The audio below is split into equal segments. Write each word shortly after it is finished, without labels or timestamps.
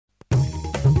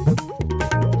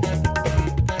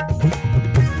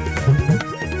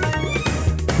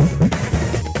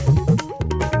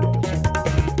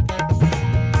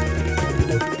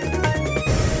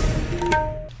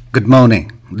Good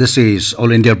morning. This is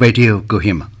All India Radio,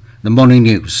 Kohima. The morning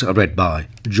news are read by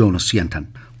Jonas Yentan.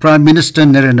 Prime Minister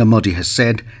Narendra Modi has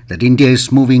said that India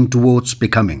is moving towards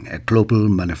becoming a global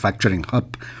manufacturing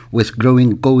hub with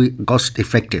growing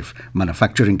cost-effective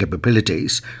manufacturing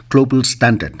capabilities, global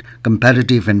standard,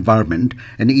 competitive environment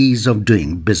and ease of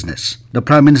doing business. The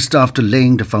Prime Minister, after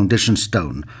laying the foundation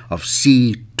stone of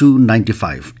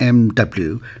C-295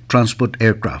 MW transport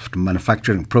aircraft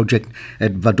manufacturing project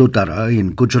at Vadodara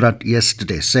in Gujarat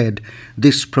yesterday, said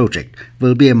this project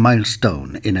will be a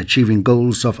milestone in achieving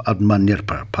goals of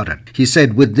Atmanirbhar Bharat. He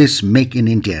said with this Make in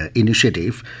India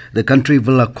initiative, the country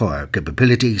will acquire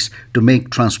capabilities to make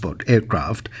transport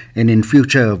aircraft and in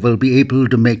future will be able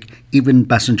to make even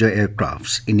passenger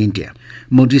aircrafts in India.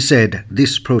 Modi said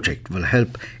this project will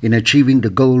help in achieving the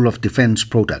goal of defense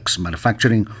products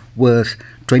manufacturing worth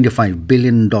 $25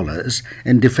 billion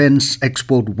and defense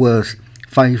export worth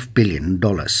 $5 billion.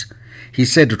 He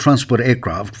said the transport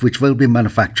aircraft which will be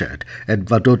manufactured at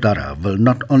Vadodara will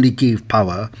not only give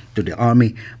power to the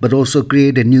army but also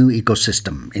create a new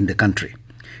ecosystem in the country.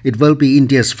 It will be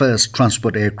India's first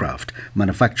transport aircraft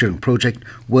manufacturing project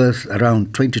worth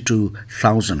around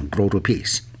 22,000 crore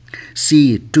rupees.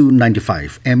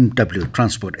 C-295 MW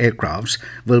transport aircrafts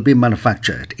will be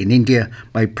manufactured in India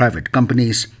by private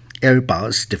companies,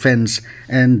 Airbus Defence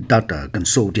and Tata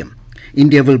Consortium.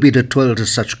 India will be the 12th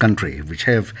such country which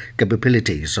have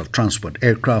capabilities of transport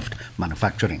aircraft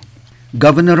manufacturing.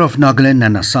 Governor of Nagaland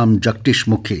and Assam Jagdish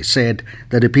Mukhi said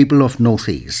that the people of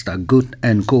Northeast are good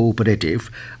and cooperative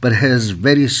but has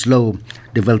very slow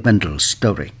developmental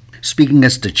story. Speaking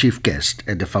as the chief guest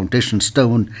at the foundation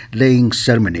stone laying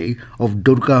ceremony of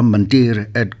Durga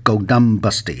Mandir at Kaudam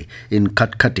Basti in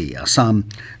Katkati, Assam,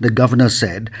 the governor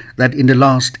said that in the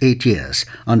last 8 years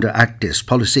under Act's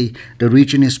policy, the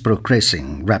region is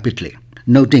progressing rapidly.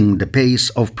 Noting the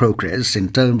pace of progress in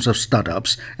terms of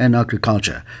startups and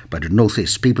agriculture by the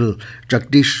Northeast people,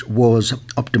 Jagdish was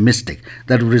optimistic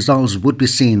that results would be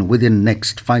seen within the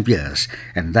next 5 years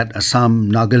and that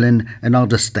Assam, Nagaland and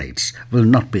other states will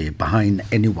not be behind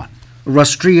anyone.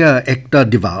 Rashtriya Ekta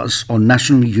Divas, or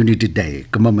National Unity Day,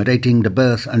 commemorating the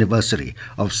birth anniversary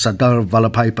of Sadar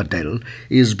Vallabhbhai Patel,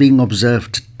 is being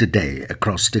observed today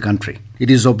across the country.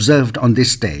 It is observed on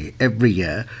this day every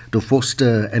year to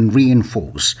foster and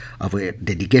reinforce our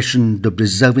dedication to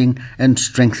preserving and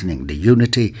strengthening the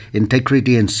unity,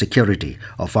 integrity and security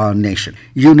of our nation.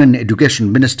 Union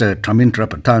Education Minister Narendra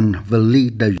Modi will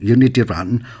lead the Unity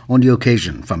Run on the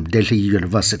occasion from Delhi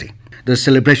University. The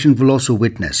celebration will also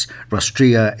witness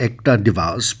Rashtriya Ekta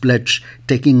Divas pledge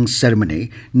taking ceremony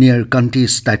near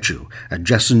Kanti's statue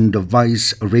adjacent the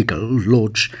Vice Regal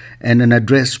Lodge and an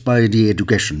address by the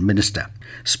Education Minister.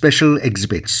 Special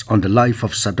exhibits on the life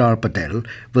of Sadar Patel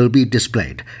will be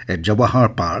displayed at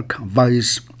Jawahar Park,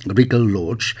 Vice Regal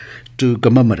Lodge to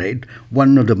commemorate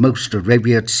one of the most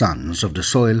revered sons of the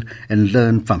soil and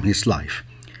learn from his life.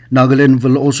 Nagaland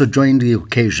will also join the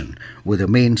occasion with a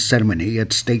main ceremony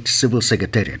at State Civil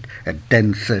Secretariat at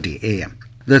 10:30 a.m.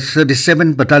 The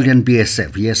 37th Battalion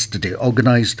BSF yesterday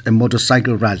organized a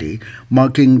motorcycle rally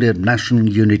marking the National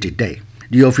Unity Day.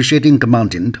 The officiating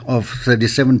commandant of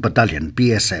 37th Battalion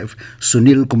BSF,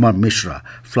 Sunil Kumar Mishra,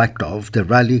 flagged off the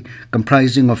rally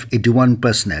comprising of 81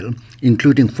 personnel,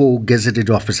 including 4 gazetted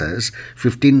officers,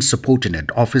 15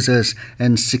 subordinate officers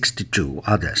and 62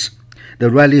 others. The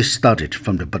rally started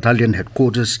from the battalion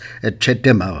headquarters at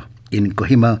Chetema in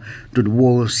Kohima to the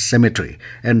War Cemetery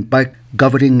and bike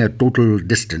covering a total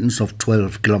distance of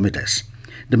 12 kilometers.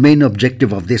 The main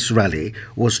objective of this rally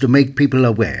was to make people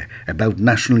aware about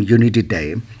National Unity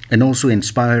Day and also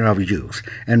inspire our youth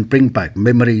and bring back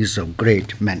memories of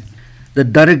great men. The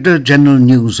Director General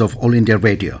News of All India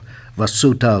Radio,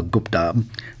 Vasudha Gupta,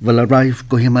 will arrive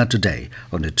Kohima today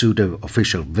on a 2-day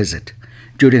official visit.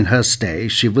 During her stay,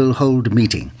 she will hold a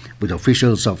meeting with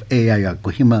officials of AIR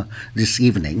Kohima this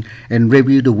evening and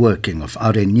review the working of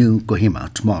our new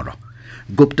Kohima tomorrow.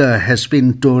 Gupta has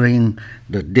been touring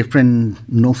the different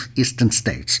northeastern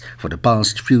states for the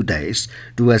past few days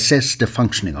to assess the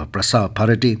functioning of Prasar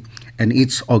Bharati and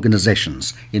its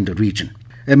organizations in the region.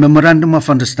 A Memorandum of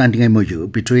Understanding MOU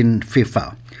between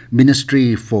FIFA,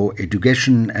 Ministry for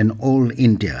Education and All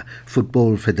India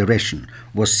Football Federation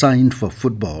was signed for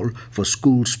Football for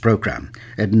Schools program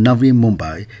at Navi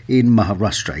Mumbai in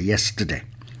Maharashtra yesterday.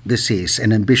 This is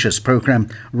an ambitious program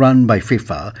run by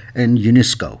FIFA and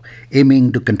UNESCO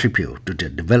aiming to contribute to the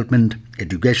development,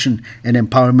 education and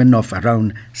empowerment of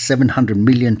around 700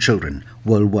 million children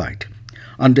worldwide.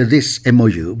 Under this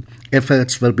MOU,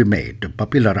 efforts will be made to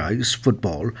popularize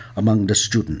football among the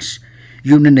students.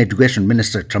 Union Education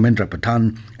Minister Narendra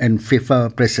Modi and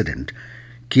FIFA President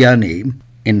Gianni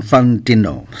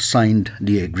Infantino signed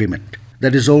the agreement.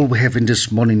 That is all we have in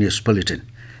this morning news bulletin.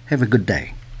 Have a good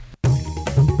day.